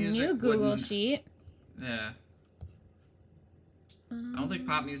pop a music new Google sheet. Yeah. I don't think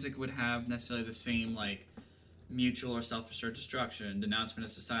pop music would have necessarily the same, like, mutual or self-assured destruction, denouncement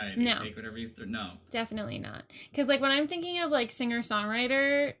of society. No. Take whatever you... No. Definitely not. Because, like, when I'm thinking of, like,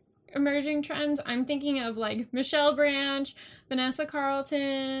 singer-songwriter emerging trends, I'm thinking of, like, Michelle Branch, Vanessa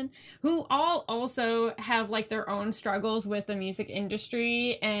Carlton, who all also have, like, their own struggles with the music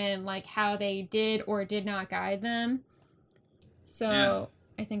industry and, like, how they did or did not guide them. So,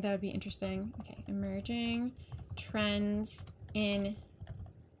 I think that would be interesting. Okay, emerging trends in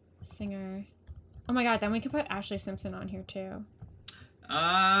singer. Oh my god, then we could put Ashley Simpson on here too.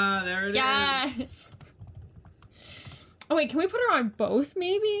 There it is. Yes! Oh wait, can we put her on both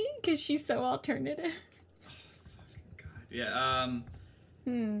maybe? Because she's so alternative. God. Yeah,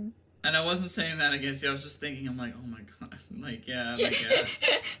 And I wasn't saying that against you, I was just thinking, I'm like, oh my god. Like, yeah, I guess.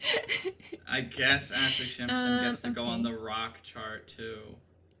 I guess Ashley Simpson gets to go on the rock chart too.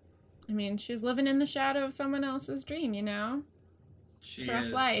 I mean, she's living in the shadow of someone else's dream, you know? She It's a rough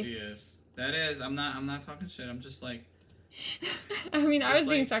is, life. she is. That is, I'm not talking shit, I'm just like... I mean, I was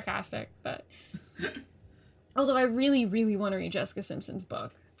being like- sarcastic, but... Although I really, really want to read Jessica Simpson's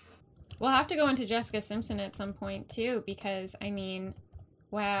book. We'll have to go into Jessica Simpson at some point, too, because, I mean,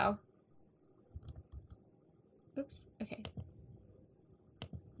 wow. Oops, okay.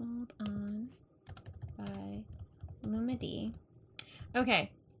 Hold on. By Lumidee.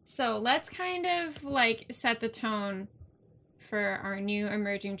 Okay, so let's kind of, like, set the tone for our new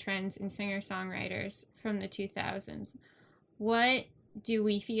emerging trends in singer-songwriters from the 2000s. What do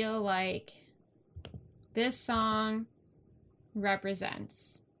we feel like this song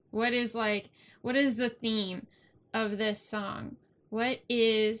represents? What is the theme of this song? What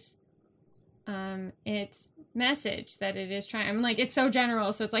is its message that it is trying? I'm like, it's so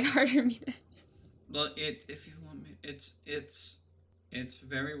general, so it's like hard for me to... Well, if you want me, it's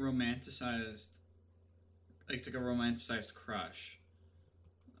very romanticized, like a romanticized crush.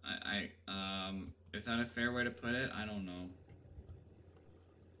 Is that a fair way to put it? I don't know.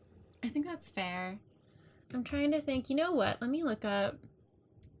 I think that's fair. I'm trying to think, you know what? Let me look up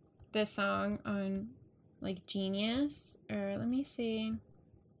this song on, like, Genius, or let me see.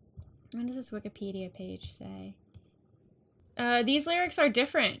 What does this Wikipedia page say? These lyrics are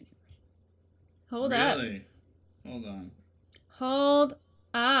different. Hold up. Really? Hold on. Hold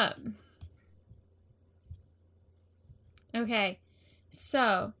up. Okay,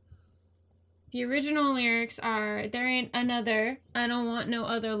 so the original lyrics are, there ain't another, I don't want no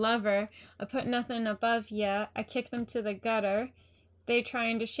other lover, I put nothing above ya, I kick them to the gutter, they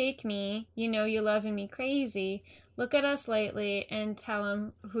trying to shake me, you know you loving me crazy, look at us lately and tell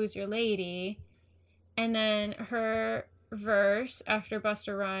 'em who's your lady. And then her verse after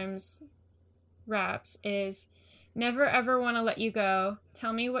Busta Rhymes raps is, never ever want to let you go,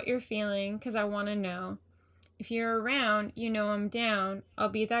 tell me what you're feeling, 'cause I want to know. If you're around, you know I'm down. I'll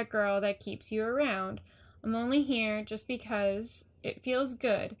be that girl that keeps you around. I'm only here just because it feels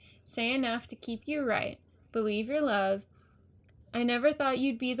good. Say enough to keep you right. Believe your love. I never thought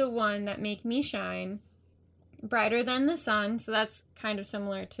you'd be the one that make me shine. Brighter than the sun. So that's kind of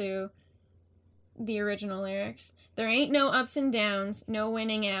similar to the original lyrics. There ain't no ups and downs, no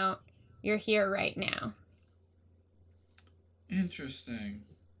winning out. You're here right now. Interesting.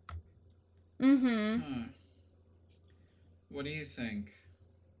 Mm-hmm. Huh. What do you think?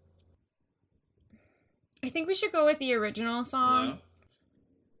 I think we should go with the original song.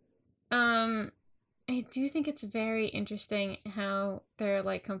 Hello? I do think it's very interesting how they're,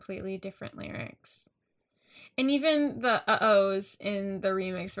 like, completely different lyrics. And even the uh-ohs in the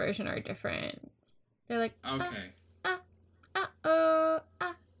remix version are different. They're like, Okay. uh-oh,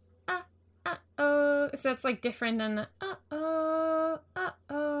 uh-oh. So that's, like, different than the uh-oh,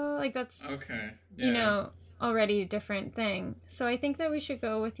 uh-oh. Like, that's, Okay. Yeah. you know, already a different thing. So I think that we should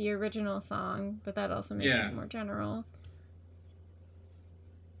go with the original song, but that also makes it more general.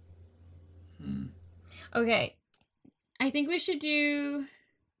 Okay. I think we should do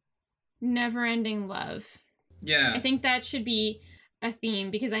Never Ending Love. Yeah. I think that should be a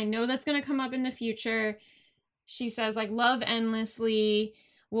theme because I know that's going to come up in the future. She says, like, love endlessly,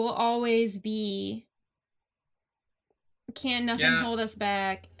 will always be, can't nothing hold us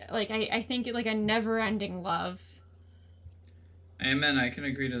back. Like, I think, like, a never-ending love. Amen, I can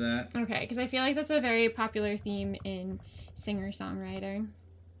agree to that. Okay, because I feel like that's a very popular theme in singer-songwriter.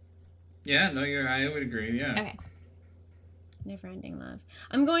 Yeah, no, I would agree, yeah. Okay. Never-ending love.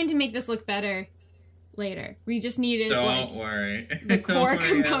 I'm going to make this look better later. We just needed, Don't worry. the Don't core worry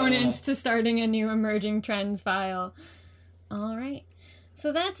components at all. to starting a new emerging trends file. All right.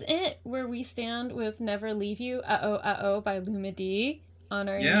 So that's it, where we stand with Never Leave You, Uh-Oh by Lumidee on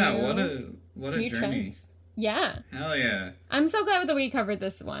our what a new journey. trends. Yeah. Hell yeah. I'm so glad that we covered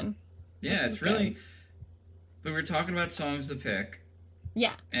this one. Yeah, This it's is really... good. We were talking about songs to pick,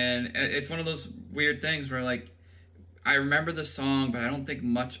 Yeah. and it's one of those weird things where, like, I remember the song, but I don't think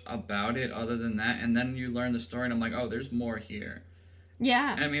much about it other than that, and then you learn the story, and I'm like, oh, there's more here.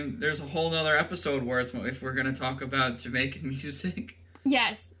 Yeah. I mean, there's a whole nother episode where if we're going to talk about Jamaican music.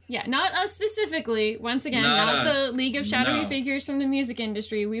 Yes. Yeah. Not us specifically. Once again, Not not us. the League of Shadowy No. Figures from the music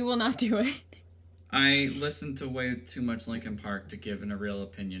industry. We will not do it. I listened to way too much Linkin Park to give a real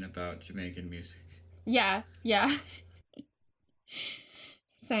opinion about Jamaican music. Yeah.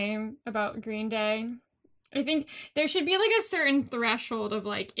 Same about Green Day. I think there should be like a certain threshold of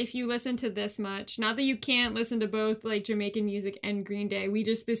like, if you listen to this much, not that you can't listen to both like Jamaican music and Green Day. We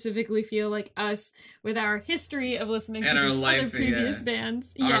just specifically feel like us with our history of listening And to our these life, other previous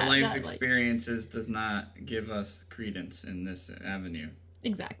bands. Our yeah, life that, experiences does not give us credence in this avenue.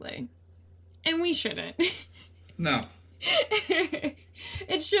 Exactly. And we shouldn't. No.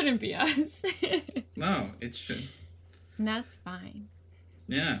 It shouldn't be us. No, it should. And that's fine.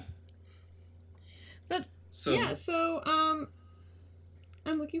 Yeah. But so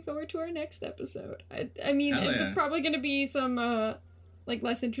I'm looking forward to our next episode. I mean, it's probably going to be some like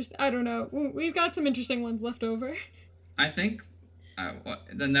less interest. I don't know. We've got some interesting ones left over. I think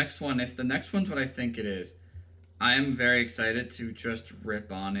the next one, if the next one's what I think it is, I am very excited to just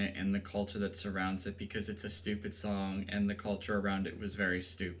rip on it and the culture that surrounds it, because it's a stupid song and the culture around it was very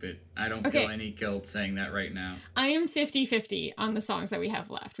stupid. I don't feel any guilt saying that right now. I am 50-50 on the songs that we have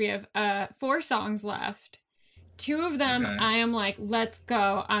left. We have 4 songs left. 2 of them, I am like, let's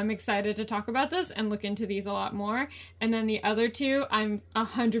go. I'm excited to talk about this and look into these a lot more. And then the other 2, I'm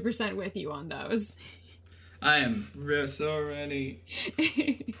 100% with you on those. I am so ready.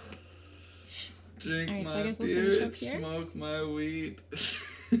 Drink my beer, smoke my weed.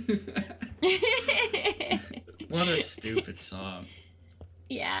 What a stupid song.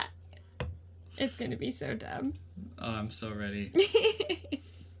 Yeah. It's gonna be so dumb. Oh, I'm so ready.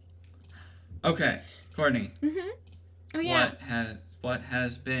 Okay, Courtney. Mm-hmm. Oh, yeah. What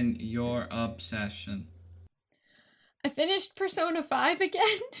has been your obsession? I finished Persona 5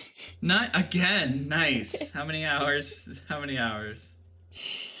 again. Not again. Nice. How many hours?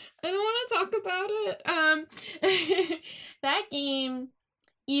 I don't want to talk about it. That game,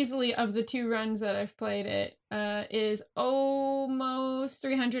 easily of the 2 runs that I've played it, is almost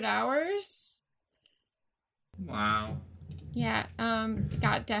 300 hours. Wow. Yeah,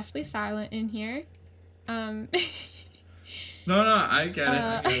 got Deathly Silent in here. No, I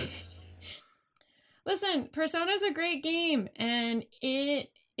get it. Listen, Persona's a great game, and it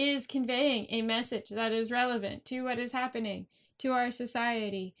is conveying a message that is relevant to what is happening to our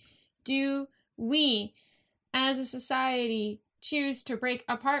society. Do we, as a society, choose to break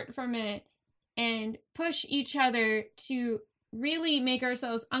apart from it and push each other to really make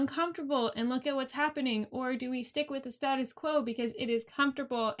ourselves uncomfortable and look at what's happening? Or do we stick with the status quo because it is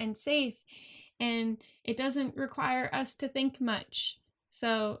comfortable and safe and it doesn't require us to think much?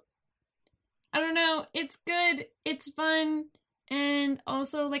 So, I don't know. It's good. It's fun. And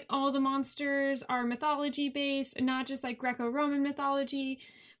also, like, all the monsters are mythology based, and not just like Greco-Roman mythology,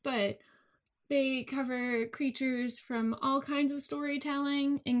 but they cover creatures from all kinds of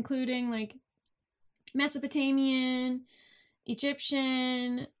storytelling, including like Mesopotamian,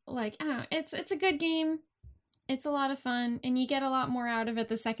 Egyptian, like, I don't know. It's a good game. It's a lot of fun, and you get a lot more out of it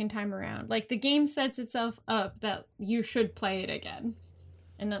the second time around. Like, the game sets itself up that you should play it again.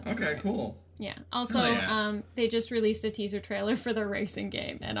 And that's okay, cool. Yeah. Also, they just released a teaser trailer for their racing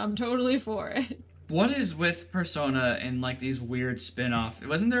game, and I'm totally for it. What is with Persona and like these weird spin-off?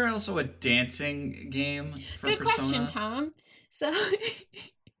 Wasn't there also a dancing game for Good Persona? question, Tom. So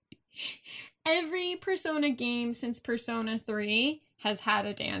every Persona game since Persona 3 has had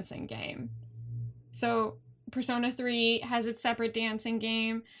a dancing game. So Persona 3 has its separate dancing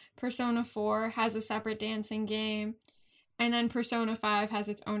game. Persona 4 has a separate dancing game. And then Persona 5 has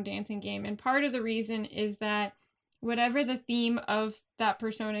its own dancing game. And part of the reason is that whatever the theme of that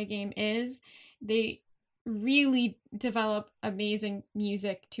Persona game is, they really develop amazing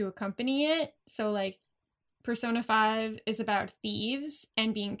music to accompany it. So, like, Persona 5 is about thieves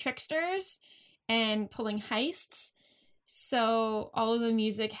and being tricksters and pulling heists. So all of the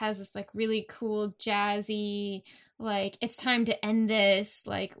music has this, like, really cool, jazzy, like, it's time to end this.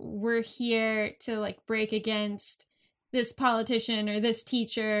 Like, we're here to, like, break against this politician or this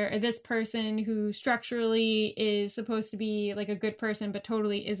teacher or this person who structurally is supposed to be like a good person but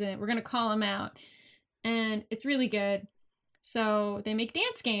totally isn't. We're going to call him out. And it's really good. So they make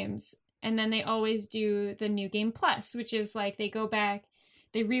dance games, and then they always do the New Game Plus, which is like they go back,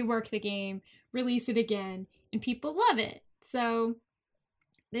 they rework the game, release it again, and people love it. So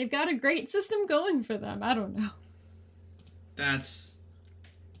they've got a great system going for them. I don't know. That's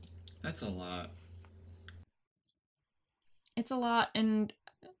a lot. It's a lot, and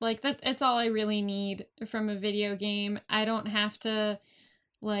like it's all I really need from a video game. I don't have to,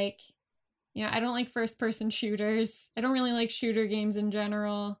 like, you know, I don't like first person shooters. I don't really like shooter games in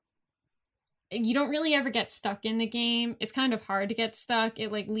general. you don't really ever get stuck in the game. It's kind of hard to get stuck.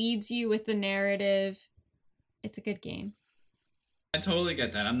 It like leads you with the narrative. It's a good game. I totally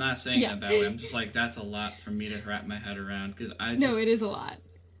get that. I'm not saying it that way. I'm just like, that's a lot for me to wrap my head around, because No, it is a lot.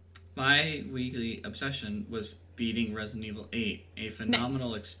 My weekly obsession was beating Resident Evil 8. A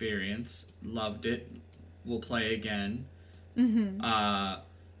phenomenal experience. Loved it. Will play again. Mm-hmm.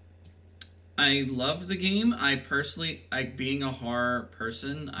 I love the game. I personally, like being a horror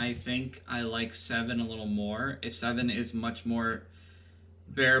person, I think I like 7 a little more. 7 is much more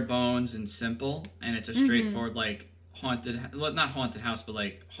bare bones and simple, and it's a straightforward, like, not haunted house, but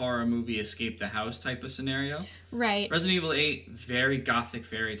like horror movie escape the house type of scenario. Right. Resident Evil 8, very gothic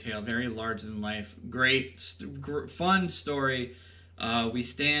fairy tale, very larger than life, great, fun story. We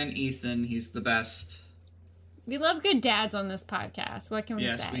stan Ethan, he's the best. We love good dads on this podcast. What can we say?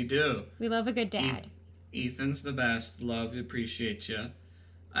 Yes, we do. We love a good dad. Ethan's the best. Love, appreciate you.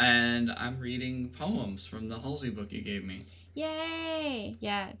 And I'm reading poems from the Halsey book you gave me. Yay!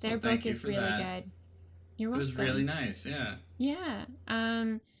 Yeah, their thank book you is for really that. good. You're It welcome. was really nice, yeah. Yeah.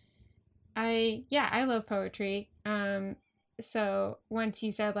 I love poetry. So once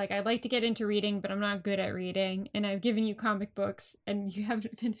you said, like, I'd like to get into reading, but I'm not good at reading, and I've given you comic books, and you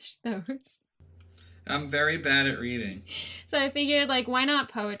haven't finished those. I'm very bad at reading. So I figured, like, why not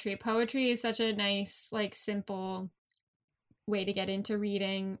poetry? Poetry is such a nice, like, simple way to get into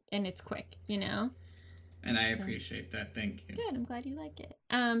reading, and it's quick, you know? And I appreciate that. Thank you. Good. I'm glad you like it.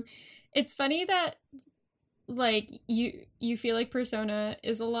 It's funny that, like, you feel like Persona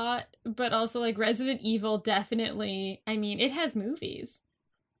is a lot, but also, like, Resident Evil definitely, I mean, it has movies.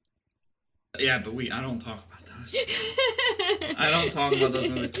 Yeah, but I don't talk about those. I don't talk about those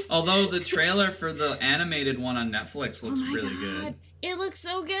movies. Although the trailer for the animated one on Netflix looks really good. It looks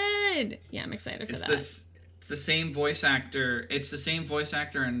so good. Yeah, I'm excited for that. It's the same voice actor. It's the same voice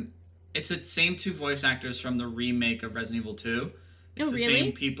actor, and it's the same 2 voice actors from the remake of Resident Evil 2. It's the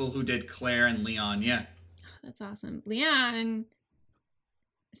same people who did Claire and Leon, yeah. Oh, that's awesome. Leon,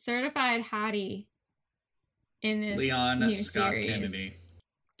 certified hottie in this new Scott series. Kennedy.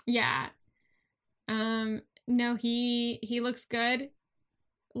 Yeah. No, he looks good.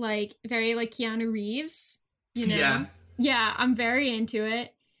 Like, very like Keanu Reeves, you know? Yeah. Yeah, I'm very into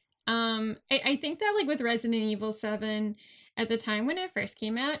it. I think that, like, with Resident Evil 7, at the time when it first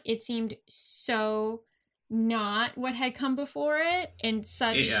came out, it seemed so not what had come before it, and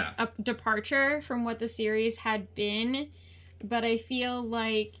such a departure from what the series had been. But I feel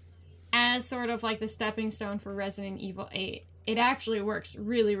like, as sort of like the stepping stone for Resident Evil 8, it actually works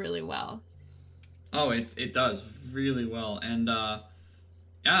really, really well. Oh, it does really well. And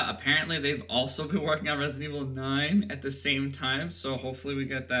yeah, apparently they've also been working on Resident Evil 9 at the same time, so hopefully we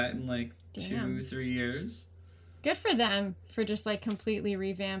get that in like 2-3 years. Good for them for just, like, completely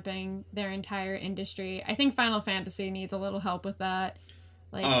revamping their entire industry. I think Final Fantasy needs a little help with that.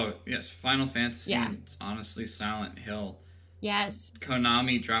 Like, oh, yes, Final Fantasy. Yeah. It's honestly Silent Hill. Yes.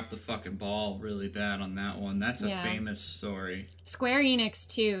 Konami dropped the fucking ball really bad on that one. That's a famous story. Square Enix,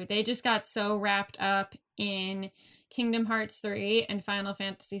 too. They just got so wrapped up in Kingdom Hearts 3 and Final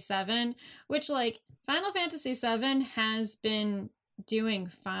Fantasy 7, which, like, Final Fantasy 7 has been doing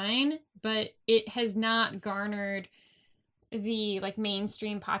fine, but it has not garnered the, like,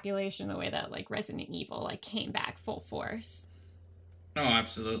 mainstream population the way that, like, Resident Evil, like, came back full force. Oh,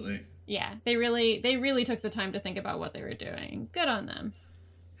 absolutely. Yeah, they really took the time to think about what they were doing. Good on them.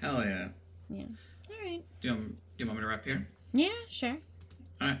 Hell yeah. Yeah. All right. Do you want me to wrap here? Yeah, sure.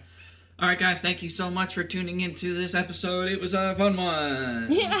 All right, guys. Thank you so much for tuning into this episode. It was a fun one.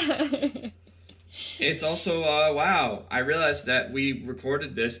 Yeah. It's also wow. I realized that we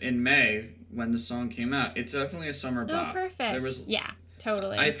recorded this in May when the song came out. It's definitely a summer bop. Oh, perfect. Yeah,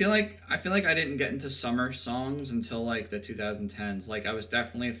 totally. I feel like I didn't get into summer songs until like the 2010s. Like, I was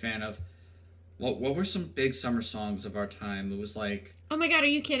definitely a fan of what were some big summer songs of our time? It was like, oh my god, are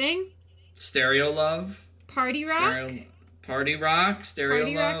you kidding? Stereo Love, Party Rock. Party Rock, Stereo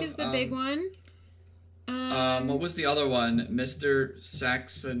Party Love. Rock is the big one. What was the other one? Mr.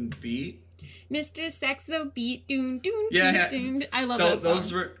 Sex and Beat. Mr. Sexo Beat, doon doon Yeah, doon doon. I love that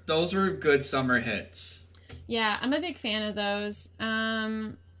song. Those were good summer hits. Yeah, I'm a big fan of those.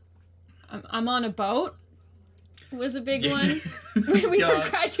 I'm on a Boat was a big one when we were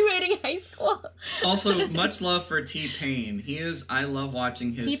graduating high school. Also, much love for T-Pain. I love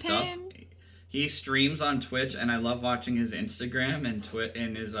watching his stuff. He streams on Twitch, and I love watching his Instagram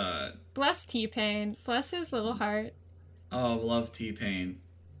and his Bless T-Pain. Bless his little heart. Oh, love T-Pain.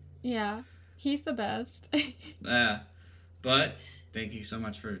 Yeah, he's the best. Yeah, but thank you so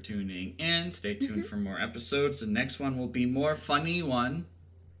much for tuning in. Stay tuned for more episodes. The next one will be more funny one.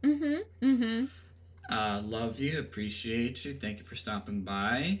 Love you, appreciate you. Thank you for stopping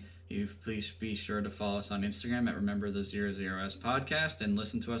by. You please be sure to follow us on Instagram at Remember the 00S Podcast and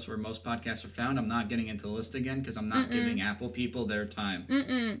listen to us where most podcasts are found. I'm not getting into the list again because I'm not giving Apple people their time.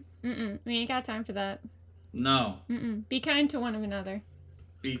 We ain't got time for that. No. Be kind to one another.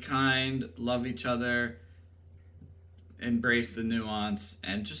 Be kind, love each other, embrace the nuance,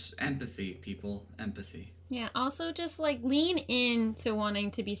 and just empathy, people. Empathy. Yeah, also just, like, lean into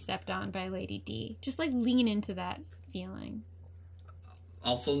wanting to be stepped on by Lady D. Just, like, lean into that feeling.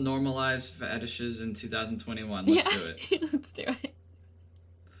 Also normalize fetishes in 2021. Let's do it. Let's do it.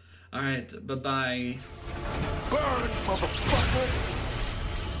 All right, bye-bye. Burn, motherfucker.